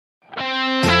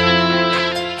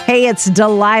Hey, it's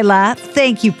Delilah.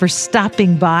 Thank you for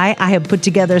stopping by. I have put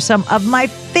together some of my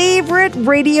favorite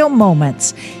radio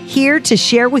moments here to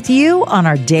share with you on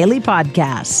our daily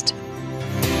podcast.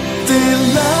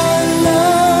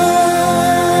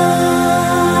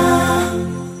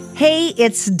 Hey,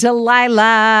 it's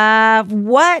Delilah.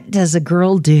 What does a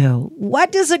girl do?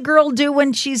 What does a girl do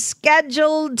when she's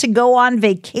scheduled to go on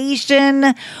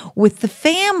vacation with the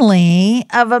family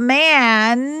of a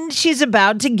man she's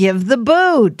about to give the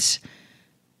boot?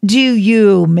 Do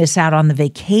you miss out on the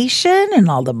vacation and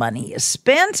all the money is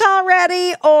spent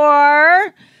already?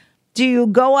 Or do you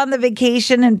go on the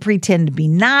vacation and pretend to be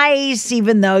nice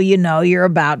even though you know you're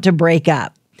about to break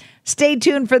up? Stay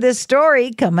tuned for this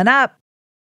story coming up.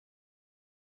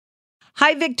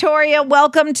 Hi, Victoria.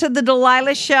 Welcome to the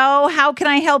Delilah Show. How can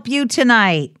I help you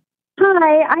tonight?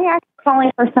 Hi, I asked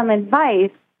calling for some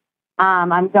advice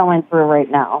I'm going through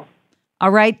right now. All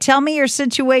right. Tell me your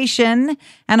situation,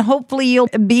 and hopefully you'll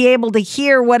be able to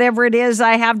hear whatever it is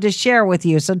I have to share with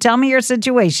you. So tell me your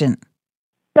situation.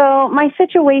 So my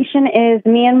situation is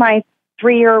me and my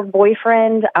 3-year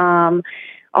boyfriend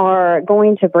are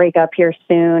going to break up here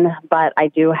soon, but I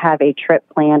do have a trip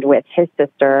planned with his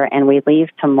sister, and we leave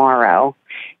tomorrow.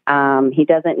 He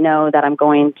doesn't know that I'm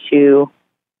going to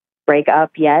break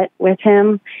up yet with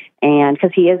him, and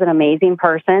because he is an amazing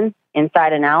person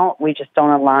inside and out, we just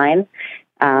don't align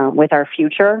with our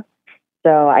future.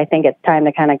 So I think it's time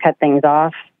to kind of cut things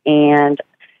off, and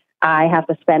I have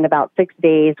to spend about 6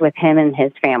 days with him and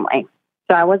his family.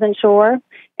 So I wasn't sure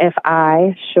if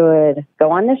I should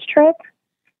go on this trip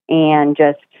and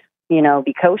just,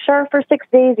 be kosher for 6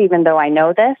 days, even though I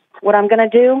know what I'm going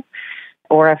to do,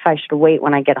 or if I should wait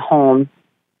when I get home.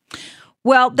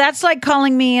 Well, that's like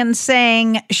calling me and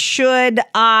saying, should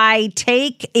I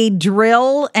take a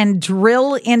drill and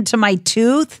drill into my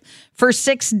tooth for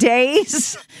 6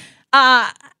 days?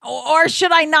 Or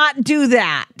should I not do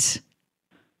that?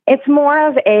 It's more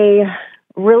of a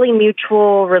really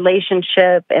mutual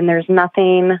relationship, and there's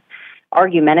nothing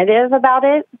argumentative about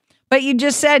it. But you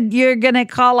just said you're going to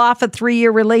call off a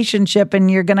 3-year relationship and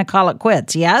you're going to call it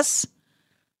quits, yes?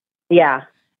 Yeah.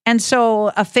 And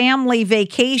so a family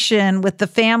vacation with the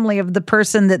family of the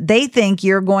person that they think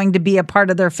you're going to be a part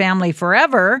of their family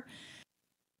forever,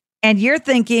 and you're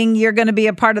thinking you're going to be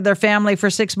a part of their family for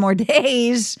 6 more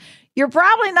days, you're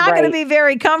probably not going to be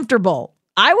very comfortable.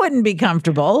 I wouldn't be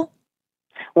comfortable.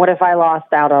 What if I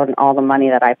lost out on all the money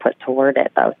that I put toward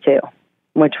it, though, too,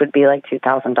 which would be like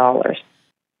 $2,000?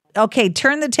 Okay,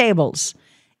 turn the tables.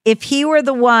 If he were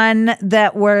the one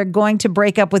that were going to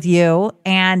break up with you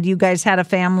and you guys had a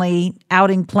family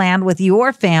outing planned with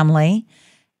your family,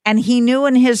 and he knew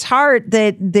in his heart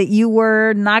that you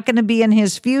were not going to be in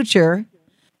his future,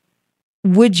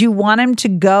 would you want him to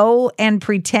go and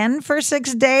pretend for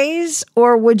 6 days,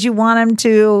 or would you want him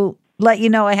to let you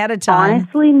know ahead of time?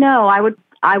 Honestly, no. I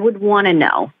would want to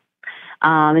know.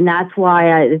 And that's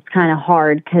why it's kind of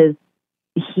hard, because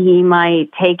he might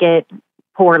take it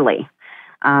poorly.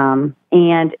 And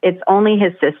it's only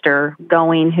his sister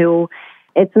going,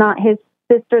 it's not his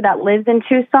sister that lives in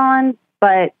Tucson,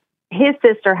 but his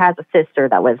sister has a sister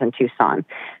that lives in Tucson.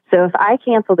 So if I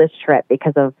cancel this trip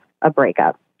because of a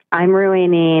breakup, I'm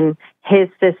ruining his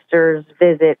sister's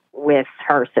visit with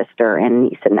her sister and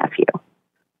niece and nephew.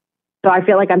 So I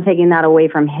feel like I'm taking that away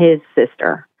from his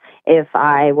sister if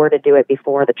I were to do it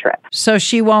before the trip. So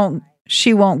she won't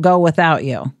go without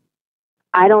you.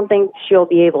 I don't think she'll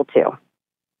be able to.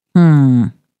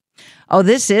 Oh,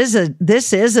 this is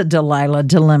a Delilah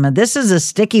dilemma. This is a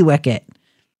sticky wicket.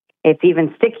 It's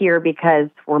even stickier because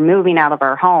we're moving out of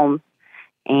our home,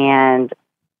 and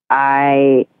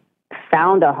I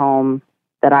found a home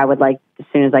that I would like, as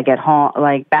soon as I get home,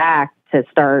 back, to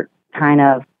start kind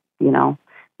of,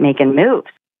 making moves.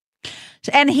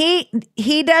 And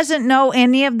he doesn't know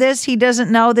any of this. He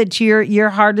doesn't know that your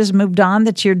heart has moved on,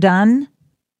 that you're done.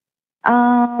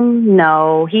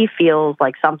 No, he feels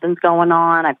like something's going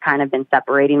on. I've kind of been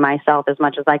separating myself as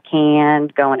much as I can,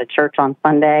 going to church on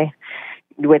Sunday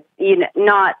with,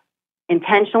 not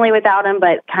intentionally without him,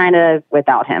 but kind of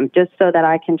without him, just so that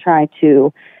I can try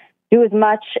to do as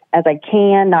much as I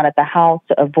can, not at the house,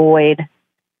 to avoid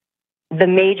the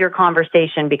major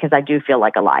conversation, because I do feel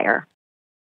like a liar.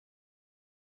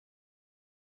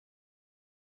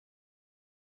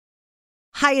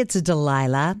 Hi, it's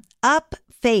Delilah. Up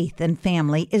Faith and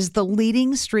Family is the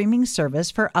leading streaming service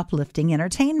for uplifting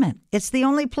entertainment. It's the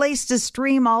only place to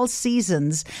stream all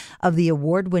seasons of the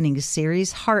award-winning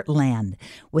series Heartland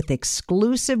with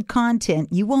exclusive content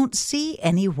you won't see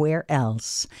anywhere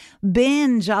else.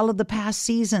 Binge all of the past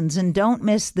seasons and don't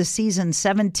miss the season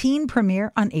 17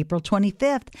 premiere on April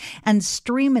 25th and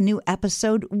stream a new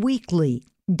episode weekly.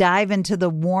 Dive into the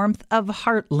warmth of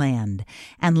Heartland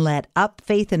and let Up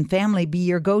Faith and Family be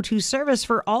your go-to service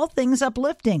for all things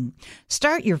uplifting.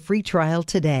 Start your free trial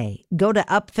today. Go to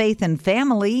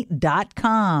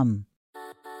upfaithandfamily.com.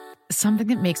 Something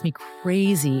that makes me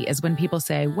crazy is when people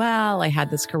say, well, I had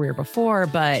this career before,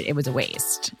 but it was a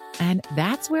waste. And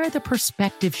that's where the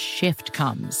perspective shift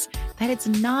comes, that it's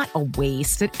not a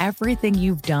waste, that everything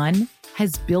you've done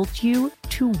has built you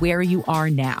to where you are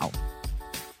now.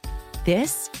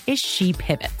 This is She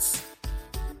Pivots,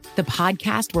 the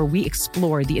podcast where we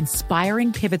explore the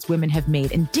inspiring pivots women have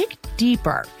made and dig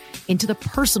deeper into the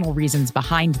personal reasons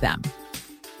behind them.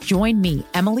 Join me,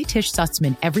 Emily Tish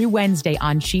Sussman, every Wednesday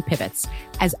on She Pivots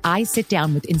as I sit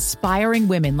down with inspiring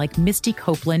women like Misty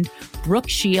Copeland, Brooke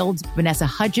Shields, Vanessa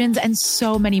Hudgens, and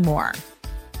so many more.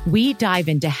 We dive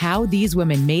into how these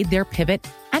women made their pivot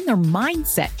and their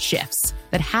mindset shifts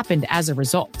that happened as a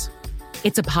result.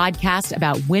 It's a podcast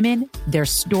about women, their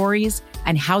stories,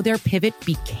 and how their pivot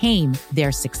became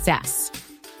their success.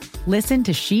 Listen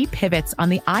to She Pivots on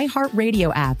the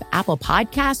iHeartRadio app, Apple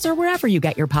Podcasts, or wherever you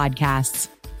get your podcasts.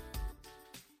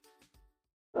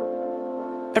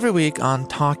 Every week on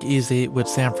Talk Easy with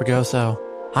Sam Fragoso,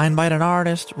 I invite an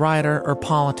artist, writer, or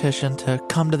politician to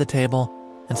come to the table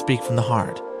and speak from the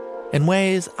heart in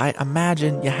ways I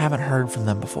imagine you haven't heard from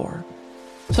them before.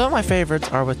 Some of my favorites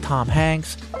are with Tom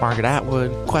Hanks, Margaret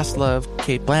Atwood, Questlove,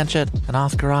 Cate Blanchett, and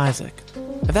Oscar Isaac.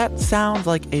 If that sounds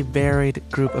like a varied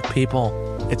group of people,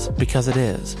 it's because it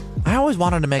is. I always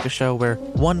wanted to make a show where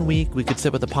one week we could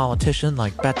sit with a politician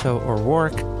like Beto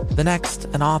O'Rourke, the next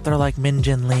an author like Min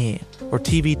Jin Lee, or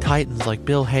TV titans like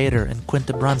Bill Hader and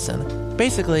Quinta Brunson.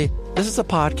 Basically, this is a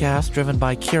podcast driven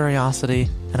by curiosity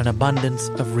and an abundance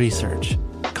of research.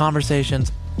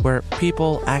 Conversations where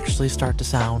people actually start to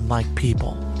sound like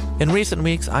people. In recent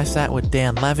weeks, I sat with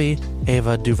Dan Levy,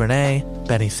 Ava DuVernay,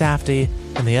 Benny Safdie,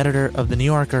 and the editor of The New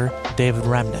Yorker, David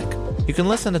Remnick. You can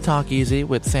listen to Talk Easy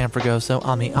with Sam Fragoso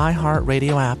on the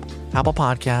iHeartRadio app, Apple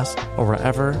Podcasts, or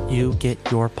wherever you get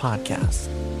your podcasts.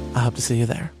 I hope to see you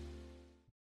there.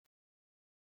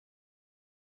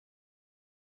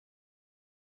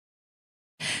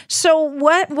 So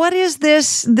what is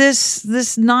this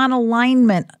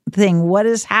non-alignment thing? What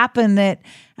has happened that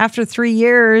after 3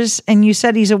 years, and you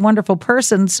said he's a wonderful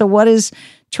person, so what has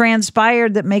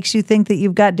transpired that makes you think that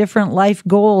you've got different life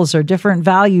goals or different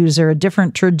values or a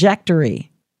different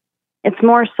trajectory? It's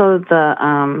more so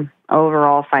the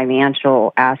overall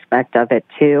financial aspect of it,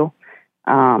 too.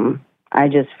 I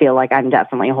just feel like I'm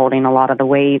definitely holding a lot of the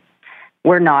weight.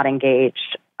 We're not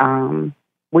engaged.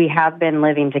 We have been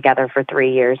living together for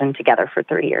 3 years and together for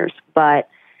 3 years, but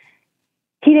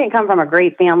he didn't come from a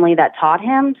great family that taught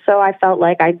him. So I felt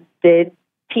like I did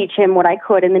teach him what I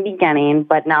could in the beginning,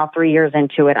 but now 3 years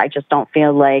into it, I just don't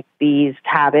feel like these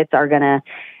habits they're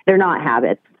not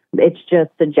habits. It's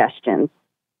just suggestions.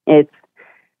 It's,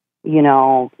 you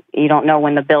don't know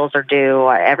when the bills are due.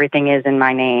 Everything is in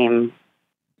my name.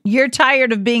 You're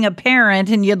tired of being a parent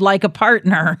and you'd like a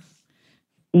partner.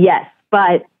 Yes,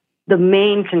 but the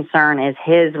main concern is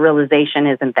his realization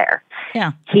isn't there.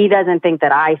 Yeah. He doesn't think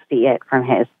that I see it from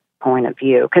his point of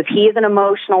view because he's an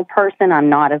emotional person. I'm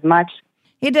not as much.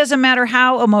 It doesn't matter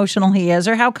how emotional he is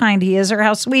or how kind he is or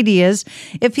how sweet he is.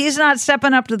 If he's not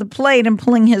stepping up to the plate and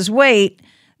pulling his weight,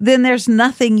 then there's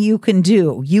nothing you can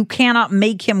do. You cannot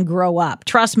make him grow up.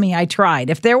 Trust me, I tried.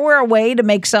 If there were a way to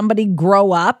make somebody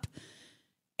grow up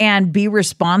and be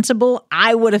responsible,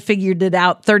 I would have figured it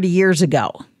out 30 years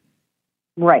ago.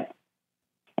 Right.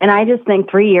 And I just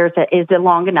think 3 years is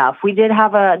long enough. We did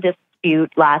have a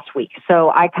dispute last week,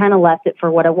 so I kind of left it for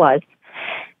what it was.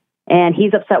 And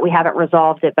he's upset we haven't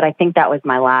resolved it, but I think that was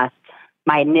that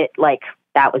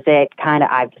was it. Kind of,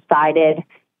 I've decided.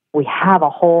 We have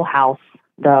a whole house,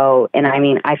 though, and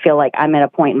I feel like I'm at a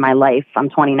point in my life.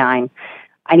 I'm 29.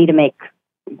 I need to make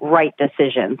right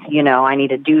decisions. I need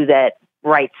to do that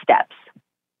right steps.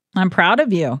 I'm proud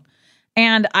of you.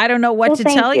 And I don't know what to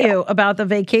tell you about the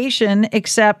vacation,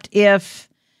 except if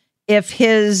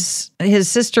his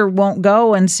sister won't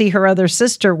go and see her other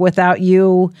sister without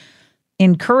you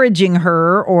encouraging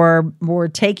her or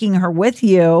taking her with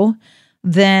you,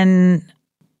 then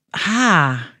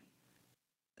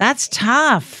that's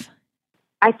tough.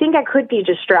 I think I could be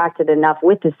distracted enough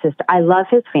with his sister. I love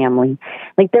his family.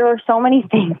 Like, there are so many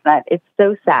things that it's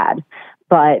so sad,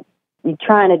 but you're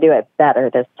trying to do it better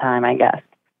this time, I guess.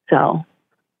 So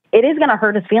it is going to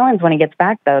hurt his feelings when he gets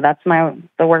back, though. That's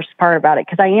the worst part about it,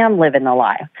 because I am living the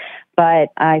life. But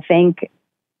I think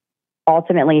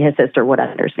ultimately his sister would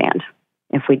understand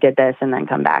if we did this and then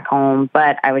come back home.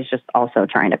 But I was just also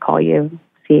trying to call you,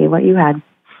 see what you had.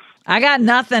 I got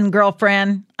nothing,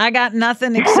 girlfriend. I got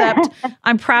nothing except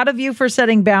I'm proud of you for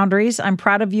setting boundaries. I'm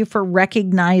proud of you for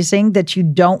recognizing that you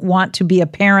don't want to be a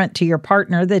parent to your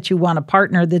partner, that you want a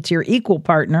partner that's your equal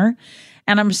partner.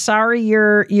 And I'm sorry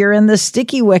you're in the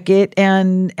sticky wicket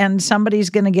and somebody's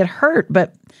going to get hurt.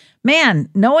 But man,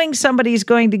 knowing somebody's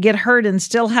going to get hurt and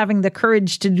still having the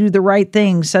courage to do the right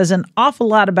thing says an awful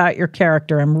lot about your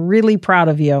character. I'm really proud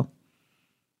of you.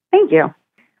 Thank you.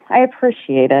 I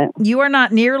appreciate it. You are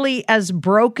not nearly as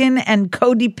broken and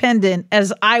codependent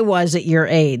as I was at your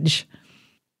age.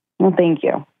 Well, thank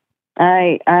you.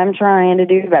 I'm trying to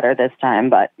do better this time,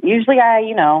 but usually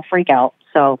I, freak out.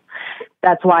 So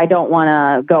that's why I don't want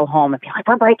to go home and be like,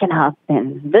 we're breaking up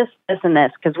and this, and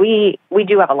this, because we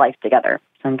do have a life together.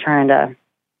 So I'm trying to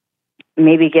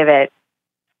maybe give it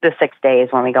the 6 days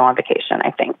when we go on vacation.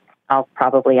 I think I'll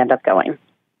probably end up going.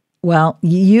 Well,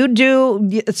 you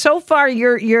do. So far,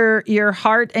 your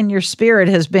heart and your spirit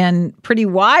has been pretty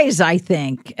wise, I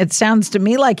think. It sounds to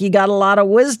me like you got a lot of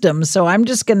wisdom. So I'm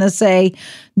just going to say,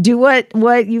 do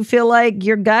what you feel like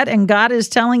your gut and God is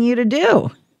telling you to do.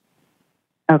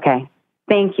 Okay.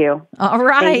 Thank you. All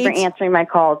right. Thanks for answering my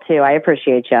call, too. I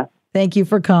appreciate you. Thank you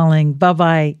for calling.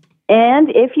 Bye-bye. And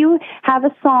if you have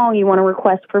a song you want to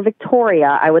request for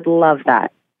Victoria, I would love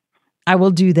that. I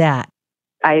will do that.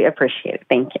 I appreciate it.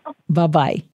 Thank you.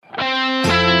 Bye-bye.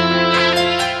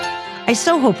 I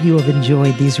so hope you have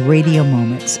enjoyed these radio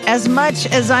moments as much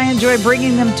as I enjoy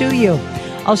bringing them to you.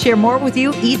 I'll share more with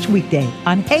you each weekday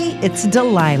on Hey, It's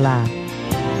Delilah.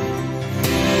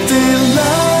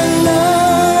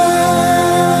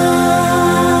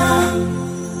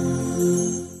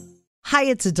 Hi,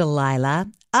 it's Delilah.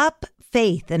 Up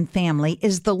Faith and Family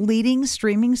is the leading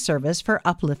streaming service for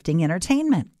uplifting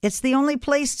entertainment. It's the only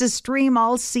place to stream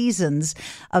all seasons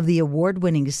of the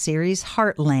award-winning series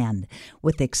Heartland,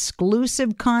 with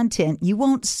exclusive content you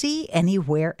won't see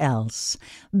anywhere else.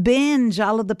 Binge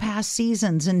all of the past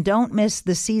seasons and don't miss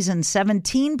the season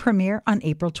 17 premiere on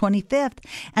April 25th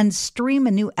and stream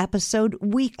a new episode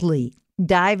weekly.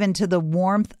 Dive into the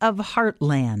warmth of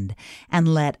Heartland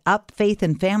and let Up Faith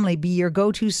and Family be your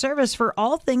go-to service for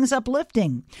all things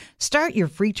uplifting. Start your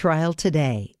free trial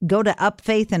today. Go to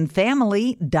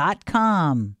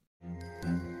upfaithandfamily.com.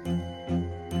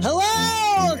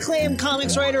 Hello, acclaimed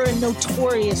comics writer and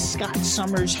notorious Scott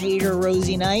Summers hater,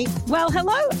 Rosie Knight. Well,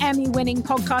 hello, Emmy-winning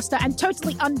podcaster and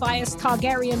totally unbiased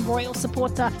Targaryen royal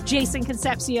supporter, Jason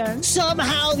Concepcion.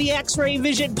 Somehow the X-Ray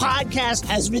Vision podcast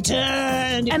has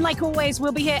returned. And like always,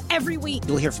 we'll be here every week.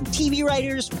 You'll hear from TV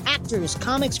writers, actors,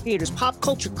 comics creators, pop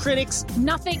culture critics.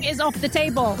 Nothing is off the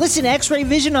table. Listen to X-Ray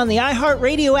Vision on the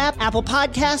iHeartRadio app, Apple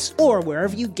Podcasts, or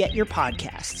wherever you get your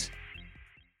podcasts.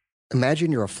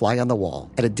 Imagine you're a fly on the wall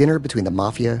at a dinner between the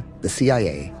Mafia, the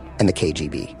CIA, and the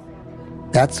KGB.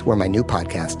 That's where my new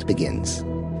podcast begins.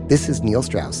 This is Neil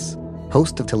Strauss,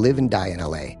 host of To Live and Die in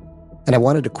LA, and I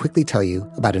wanted to quickly tell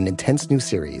you about an intense new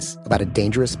series about a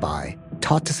dangerous spy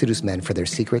taught to seduce men for their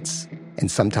secrets and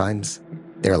sometimes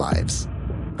their lives.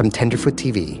 From Tenderfoot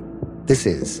TV, this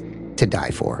is To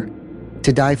Die For.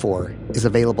 To Die For is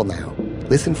available now.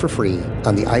 Listen for free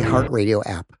on the iHeartRadio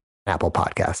app, Apple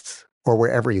Podcasts, or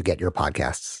wherever you get your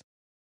podcasts.